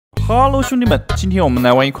Hello， 兄弟们，今天我们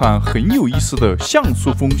来玩一款很有意思的像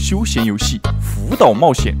素风休闲游戏《浮岛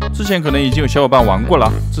冒险》。之前可能已经有小伙伴玩过了，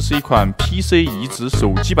这是一款 PC 移植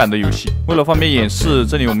手机版的游戏。为了方便演示，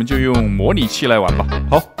这里我们就用模拟器来玩吧。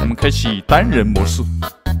好，我们开启单人模式。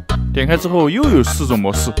点开之后又有4种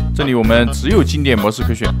模式，这里我们只有经典模式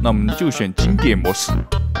可选，那我们就选经典模式。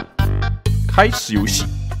开始游戏。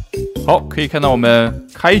好，可以看到我们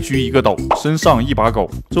开局一个岛，身上一把镐，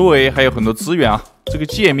周围还有很多资源啊。这个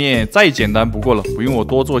界面再简单不过了，不用我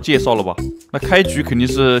多做介绍了吧？那开局肯定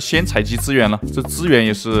是先采集资源了，这资源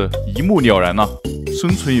也是一目了然啊。生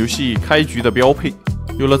存游戏开局的标配。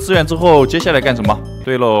有了资源之后，接下来干什么？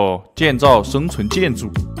对喽，建造生存建筑。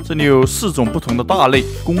这里有4种不同的大类：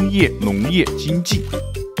工业、农业、经济，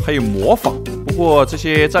还有魔法。不过这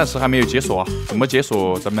些暂时还没有解锁啊，怎么解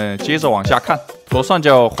锁？咱们接着往下看。左上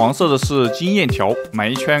角黄色的是经验条，买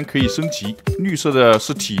1圈可以升级；绿色的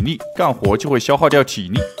是体力，干活就会消耗掉体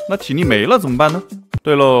力。那体力没了怎么办呢？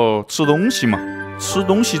对喽，吃东西嘛。吃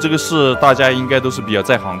东西这个事大家应该都是比较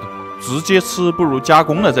在行的，直接吃不如加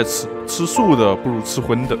工了再吃，吃素的不如吃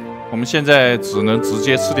荤的。我们现在只能直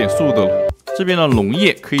接吃点素的了。这边的农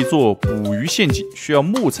业可以做捕鱼陷阱，需要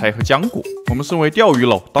木材和浆果。我们身为钓鱼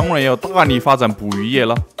佬，当然要大力发展捕鱼业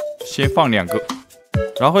了。先放2个。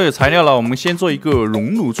然后有材料了，我们先做一个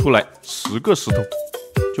熔炉出来，10个石头，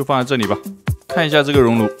就放在这里吧。看一下这个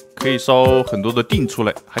熔炉，可以烧很多的锭出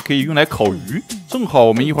来，还可以用来烤鱼。正好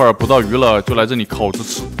我们一会儿捕到鱼了，就来这里烤着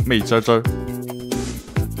吃，美滋滋。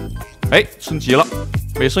哎，升级了，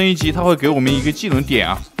每升1级它会给我们一个技能点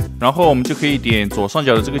啊。然后我们就可以点左上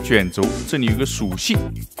角的这个卷轴，这里有个属性，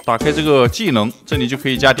打开这个技能，这里就可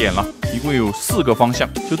以加点了。一共有4个方向，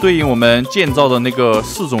就对应我们建造的那个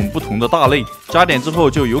4种不同的大类。加点之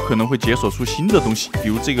后就有可能会解锁出新的东西，比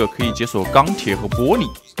如这个可以解锁钢铁和玻璃，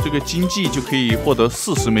这个经济就可以获得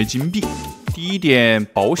40枚金币。第一点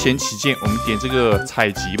保险起见，我们点这个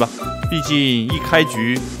采集吧，毕竟一开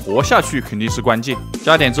局活下去肯定是关键。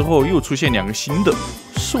加点之后又出现2个新的，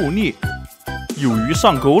狩猎。有鱼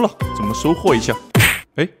上钩了，怎么收获一下？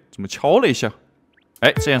哎，怎么敲了一下？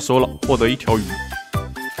哎，这样收了，获得1条鱼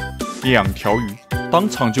，2条鱼，当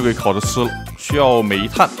场就给烤着吃了。需要煤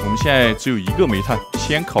炭，我们现在只有1个煤炭，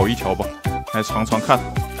先烤1条吧。来尝尝看，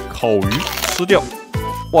烤鱼吃掉。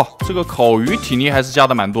哇，这个烤鱼体力还是加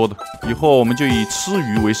的蛮多的。以后我们就以吃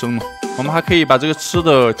鱼为生了。我们还可以把这个吃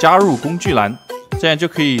的加入工具栏，这样就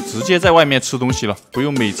可以直接在外面吃东西了，不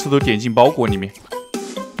用每次都点进包裹里面。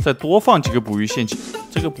再多放几个捕鱼陷阱，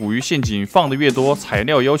这个捕鱼陷阱放的越多，材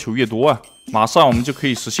料要求越多啊！马上我们就可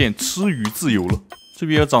以实现吃鱼自由了。这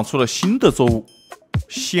边又长出了新的作物，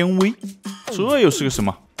纤维，这又是个什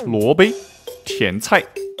么？萝卜、甜菜。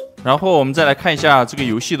然后我们再来看一下这个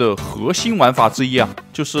游戏的核心玩法之一啊，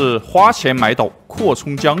就是花钱买岛，扩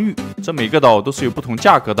充疆域。这每个岛都是有不同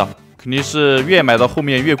价格的，肯定是越买到后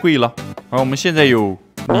面越贵了。而我们现在有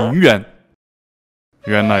0元，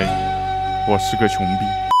原来我是个穷逼。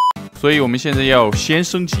所以我们现在要先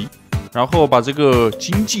升级，然后把这个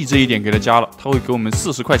经济这一点给它加了，它会给我们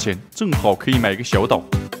40块钱，正好可以买一个小岛。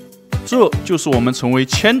这就是我们成为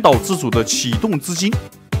千岛之主的启动资金。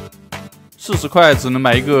40块只能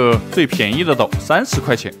买一个最便宜的岛，30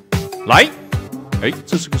块钱。来，哎，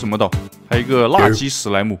这是个什么岛？还有一个垃圾史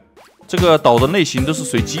莱姆。这个岛的类型都是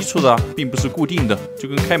随机出的啊，并不是固定的，就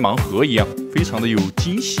跟开盲盒一样，非常的有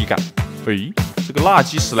惊喜感。哎，这个垃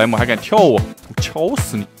圾史莱姆还敢跳我，我敲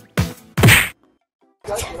死你！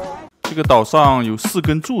这个岛上有4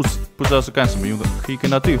根柱子，不知道是干什么用的，可以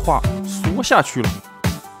跟它对话，缩下去了。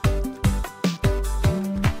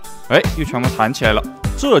哎，又全部弹起来了。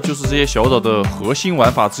这就是这些小岛的核心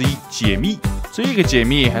玩法之一，解密。这个解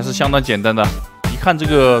密还是相当简单的，一看这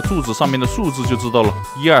个柱子上面的数字就知道了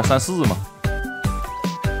，1、2、3、4嘛。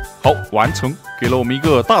好，完成，给了我们一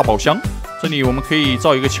个大宝箱。这里我们可以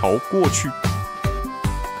造一个桥过去，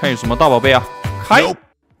看有什么大宝贝啊？开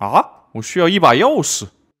啊！我需要一把钥匙，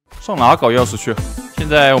上哪搞钥匙去？现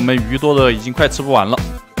在我们鱼多的已经快吃不完了，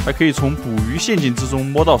还可以从捕鱼陷阱之中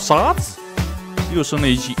摸到沙子。又升了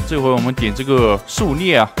1级，这回我们点这个狩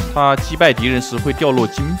猎啊，它击败敌人时会掉落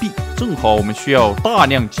金币，正好我们需要大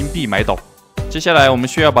量金币买岛。接下来我们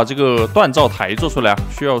需要把这个锻造台做出来啊，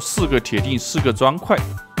需要4个铁锭、4个砖块，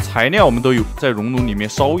材料我们都有，在熔炉里面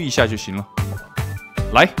烧一下就行了。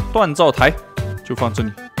来，锻造台就放这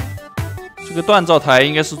里。这个锻造台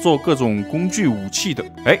应该是做各种工具武器的。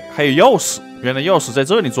哎，还有钥匙，原来钥匙在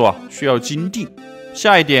这里做啊，需要金锭。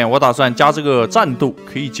下一点我打算加这个战斗，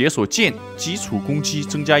可以解锁剑，基础攻击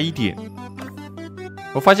增加1点。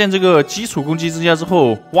我发现这个基础攻击增加之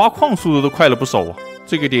后，挖矿速度都快了不少啊，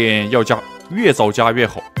这个点要加，越早加越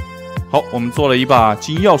好。好，我们做了一把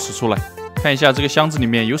金钥匙出来，看一下这个箱子里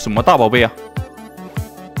面有什么大宝贝啊？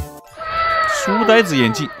书呆子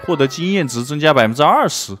眼镜，获得经验值增加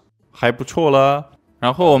20%，还不错了。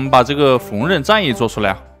然后我们把这个缝纫杖也做出来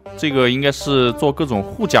啊，这个应该是做各种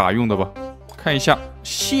护甲用的吧？看一下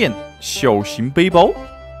线，小型背包，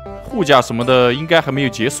护甲什么的应该还没有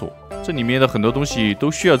解锁，这里面的很多东西都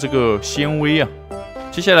需要这个纤维啊。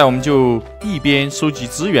接下来我们就一边收集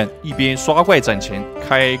资源，一边刷怪攒钱，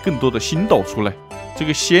开更多的新岛出来。这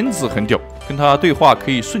个仙子很屌，跟他对话可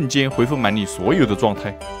以瞬间回复满你所有的状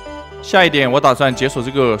态。下一点，我打算解锁这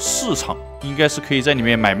个市场，应该是可以在里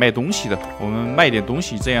面买卖东西的。我们卖点东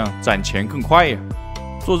西，这样攒钱更快呀。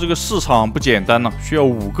做这个市场不简单呢，需要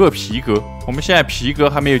5个皮革。我们现在皮革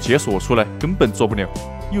还没有解锁出来，根本做不了。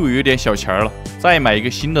又有点小钱了，再买一个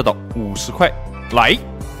新的岛，50块。来，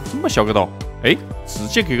这么小个岛，哎，直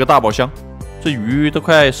接给个大宝箱。这鱼都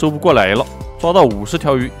快收不过来了，抓到50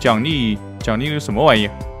条鱼，奖励个什么玩意？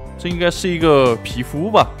这应该是一个皮肤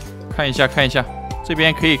吧？看一下。这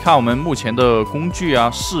边可以看我们目前的工具啊、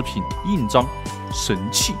饰品、印章、神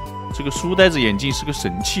器。这个书呆子眼镜是个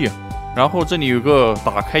神器啊。然后这里有个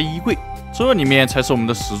打开衣柜，这里面才是我们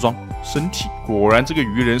的时装。身体果然这个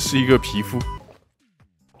鱼人是一个皮肤。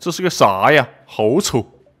这是个啥呀？好丑，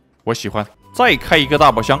我喜欢。再开一个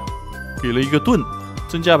大宝箱，给了一个盾，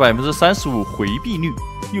增加35%回避率，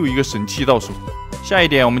又一个神器到手。下一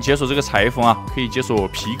点，我们解锁这个裁缝啊，可以解锁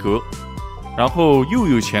皮革。然后又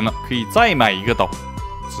有钱了，可以再买一个岛，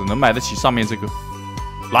只能买得起上面这个。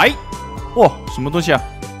来，哇，什么东西啊？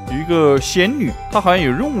有一个仙女，她好像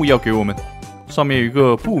有任务要给我们。上面有一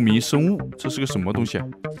个不明生物，这是个什么东西啊？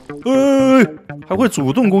还会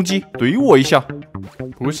主动攻击，怼我一下，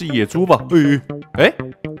不会是野猪吧？哎，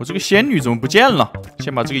我这个仙女怎么不见了？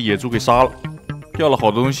先把这个野猪给杀了。掉了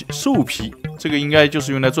好多东西，兽皮，这个应该就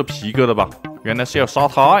是用来做皮革的吧？原来是要杀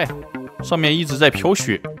它呀。上面一直在飘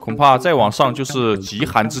雪，恐怕再往上就是极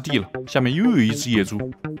寒之地了。下面又有一只野猪，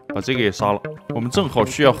把这个也杀了。我们正好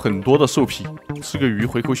需要很多的兽皮，吃个鱼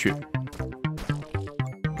回口血。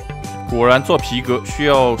果然做皮革需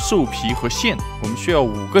要兽皮和线，我们需要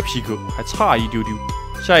5个皮革，还差一丢丢。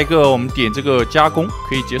下一个我们点这个加工，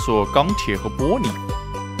可以解锁钢铁和玻璃。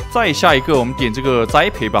再下一个我们点这个栽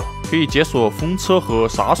培吧，可以解锁风车和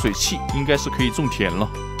洒水器，应该是可以种田了。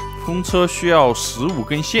风车需要15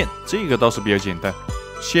根线，这个倒是比较简单。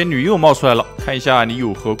仙女又冒出来了，看一下你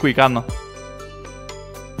有何贵干呢？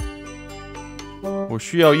我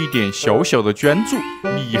需要一点小小的捐助，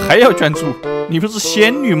你还要捐助？你不是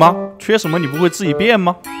仙女吗？缺什么你不会自己变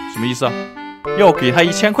吗？什么意思啊？要给他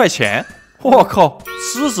1000块钱？我靠，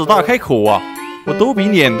狮子大开口啊！我都比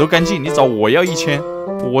脸都干净，你找我要1000？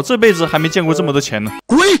我这辈子还没见过这么多钱呢！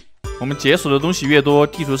滚！我们解锁的东西越多，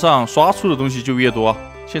地图上刷出的东西就越多啊。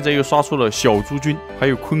现在又刷出了小猪君，还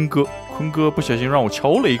有坤哥。坤哥不小心让我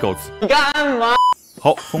敲了一稿子。你干嘛？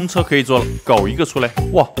好，风车可以做了，搞一个出来。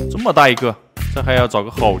哇，这么大一个，这还要找个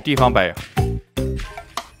好地方摆呀。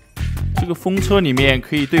这个风车里面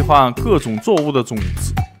可以兑换各种作物的种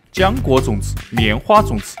子，浆果种子、棉花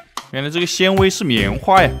种子。原来这个纤维是棉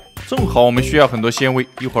花呀，正好我们需要很多纤维，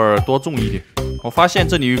一会儿多种一点。我发现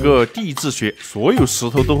这里有一个地质学，所有石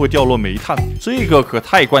头都会掉落煤炭，这个可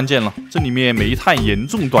太关键了。这里面煤炭严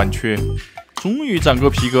重短缺。终于攒够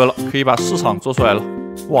皮革了，可以把市场做出来了。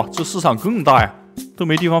哇，这市场更大呀，都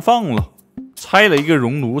没地方放了。拆了一个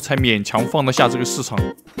熔炉才勉强放得下这个市场。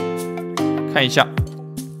看一下，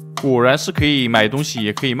果然是可以买东西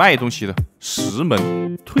也可以卖东西的。石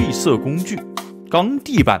门、褪色工具、钢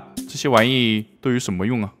地板，这些玩意都有什么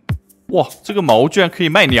用啊？哇，这个毛居然可以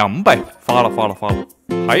卖200，发了。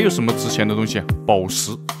还有什么值钱的东西啊？宝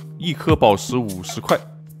石，1颗宝石50块，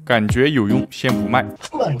感觉有用，先不卖。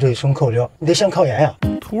满嘴顺口溜，你得想考研呀！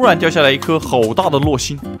突然掉下来一颗好大的落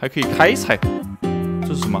星，还可以开采。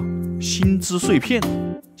这是什么？星之碎片。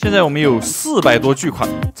现在我们有400多巨款，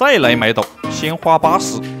再来买岛，先花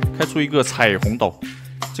80，开出一个彩虹岛。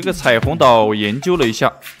这个彩虹岛我研究了一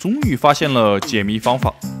下，终于发现了解谜方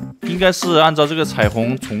法。应该是按照这个彩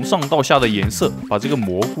虹从上到下的颜色，把这个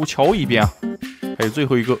蘑菇敲一遍啊。还有最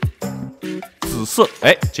后一个紫色，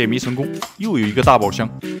哎，解谜成功，又有一个大宝箱。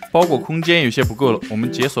包裹空间有些不够了，我们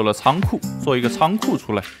解锁了仓库，做一个仓库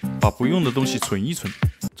出来，把不用的东西存一存。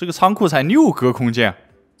这个仓库才6格空间啊，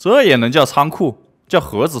这也能叫仓库？叫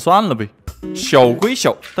盒子算了呗。小归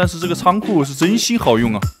小，但是这个仓库是真心好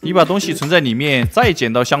用啊！你把东西存在里面，再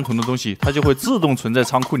捡到相同的东西，它就会自动存在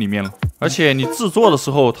仓库里面了。而且你制作的时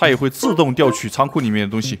候，它也会自动调取仓库里面的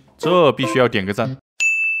东西，这必须要点个赞。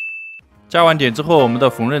加完点之后，我们的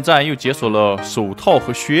缝纫杖又解锁了手套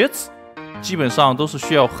和靴子，基本上都是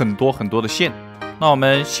需要很多的线。那我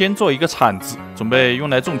们先做一个铲子，准备用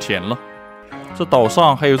来种田了。这岛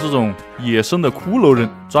上还有这种野生的骷髅人，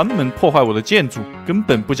专门破坏我的建筑，根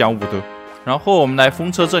本不讲武德。然后我们来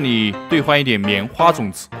风车这里兑换一点棉花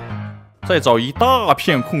种子，再找一大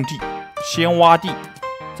片空地，先挖地，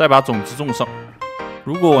再把种子种上。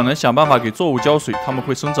如果我能想办法给作物浇水，它们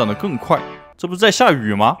会生长得更快。这不是在下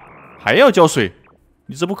雨吗？还要浇水？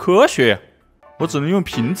你这不科学呀！我只能用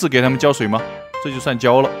瓶子给它们浇水吗？这就算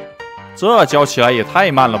浇了。这浇起来也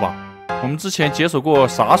太慢了吧！我们之前解锁过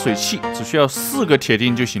洒水器，只需要4个铁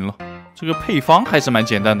钉就行了。这个配方还是蛮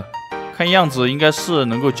简单的，看样子应该是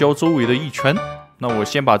能够浇周围的一圈。那我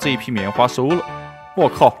先把这一批棉花收了。我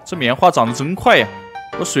靠，这棉花长得真快呀！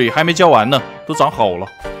我水还没浇完呢，都长好了。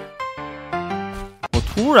我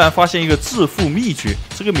突然发现一个致富秘诀，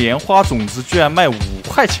这个棉花种子居然卖5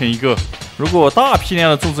块钱一个。如果大批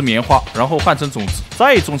量的种植棉花，然后换成种子，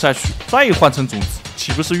再种下去，再换成种子，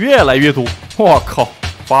岂不是越来越多？我靠，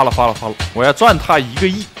发了！我要赚它1个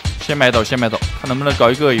亿！先买岛，看能不能搞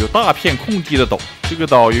一个有大片空地的岛。这个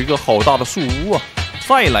岛有一个好大的树屋啊！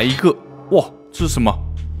再来一个！哇，这是什么？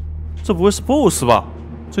这不会是 BOSS 吧？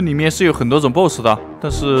这里面是有很多种 BOSS 的，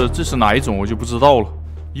但是这是哪一种我就不知道了。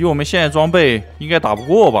以我们现在装备，应该打不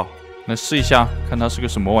过吧？来试一下，看它是个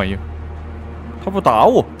什么玩意儿。他不打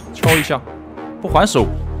我，敲一下，不还手，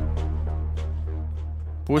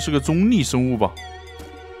不会是个中立生物吧？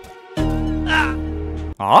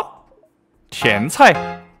啊，甜菜，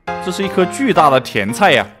这是一颗巨大的甜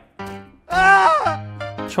菜呀！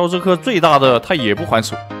敲这颗最大的，他也不还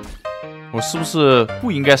手，我是不是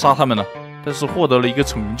不应该杀他们呢？但是获得了一个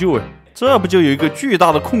成就哎，这不就有一个巨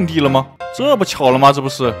大的空地了吗？这不巧了吗？这不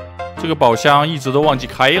是，这个宝箱一直都忘记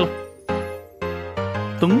开了。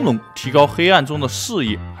灯笼提高黑暗中的视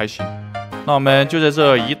野还行，那我们就在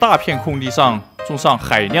这一大片空地上种上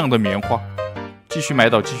海量的棉花，继续埋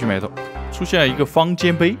岛。出现了一个方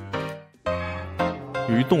尖碑，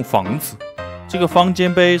有一栋房子，这个方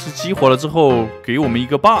尖碑是激活了之后给我们一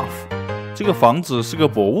个 buff。这个房子是个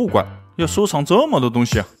博物馆，要收藏这么多东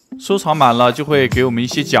西啊！收藏满了就会给我们一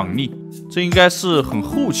些奖励，这应该是很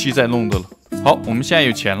后期再弄的了。好，我们现在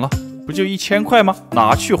有钱了，不就1000块吗？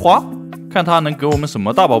拿去花。看他能给我们什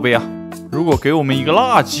么大宝贝啊！如果给我们一个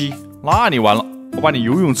垃圾，那你完了，我把你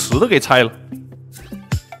游泳池都给拆了。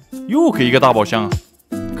又给一个大宝箱啊！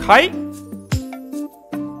开！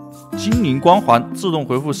精灵光环自动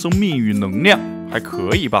回复生命与能量，还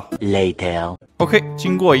可以吧 Later。 OK，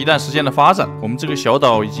 经过一段时间的发展，我们这个小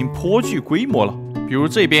岛已经颇具规模了。比如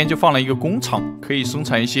这边就放了一个工厂，可以生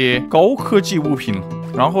产一些高科技物品了。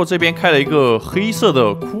然后这边开了一个黑色的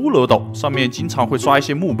骷髅岛，上面经常会刷一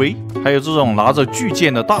些墓碑，还有这种拿着巨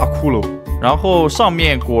剑的大骷髅。然后上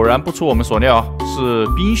面果然不出我们所料啊，是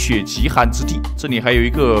冰雪极寒之地。这里还有一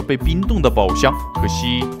个被冰冻的宝箱，可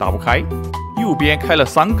惜打不开。右边开了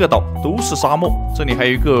3个岛，都是沙漠。这里还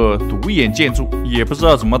有一个独眼建筑，也不知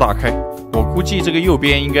道怎么打开。我估计这个右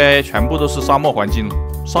边应该全部都是沙漠环境了。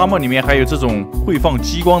沙漠里面还有这种会放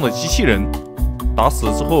激光的机器人，打死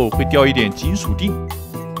之后会掉一点金属锭。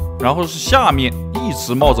然后是下面一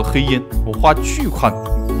直冒着黑烟，我花巨款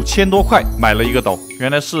5000多块买了一个岛，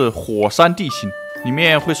原来是火山地形，里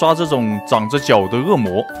面会刷这种长着脚的恶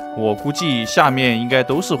魔，我估计下面应该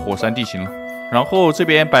都是火山地形了。然后这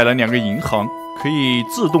边摆了2个银行，可以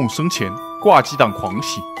自动生钱，挂机党狂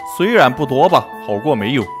喜，虽然不多吧，好过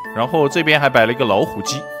没有。然后这边还摆了一个老虎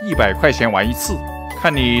机，100块钱玩1次，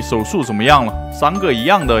看你手速怎么样了，3个一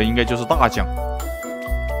样的应该就是大奖。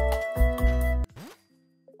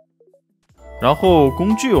然后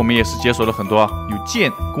工具我们也是解锁了很多啊，有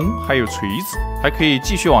剑、弓，还有锤子，还可以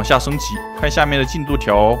继续往下升级。看下面的进度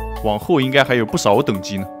条，往后应该还有不少等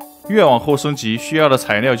级呢。越往后升级，需要的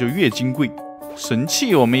材料就越金贵。神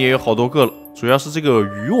器我们也有好多个了，主要是这个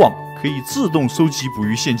渔网可以自动收集捕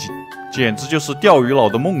鱼陷阱，简直就是钓鱼佬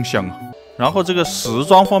的梦想啊。然后这个时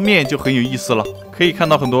装方面就很有意思了，可以看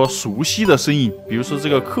到很多熟悉的身影，比如说这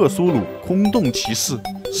个克苏鲁、空洞骑士、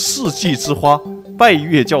世纪之花、拜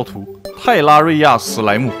月教徒、泰拉瑞亚史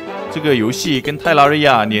莱姆。这个游戏跟泰拉瑞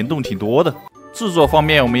亚联动挺多的。制作方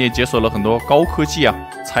面我们也解锁了很多高科技啊，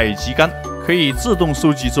采集杆可以自动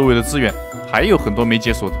收集周围的资源，还有很多没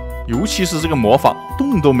解锁的，尤其是这个魔法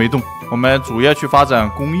动都没动。我们主要去发展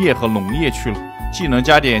工业和农业去了，技能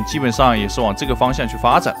加点基本上也是往这个方向去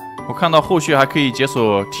发展。我看到后续还可以解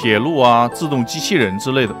锁铁路啊、自动机器人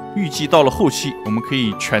之类的，预计到了后期我们可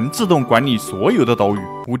以全自动管理所有的岛屿，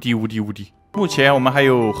无敌无敌无敌。目前我们还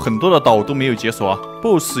有很多的岛都没有解锁啊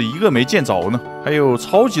 ，BOSS 一个没见着呢，还有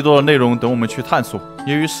超级多的内容等我们去探索。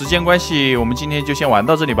由于时间关系，我们今天就先玩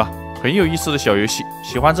到这里吧。很有意思的小游戏，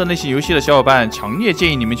喜欢这类型游戏的小伙伴，强烈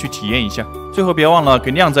建议你们去体验一下。最后别忘了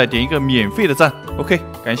给靓仔点一个免费的赞。OK，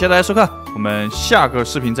 感谢大家收看，我们下个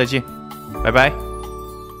视频再见。拜拜。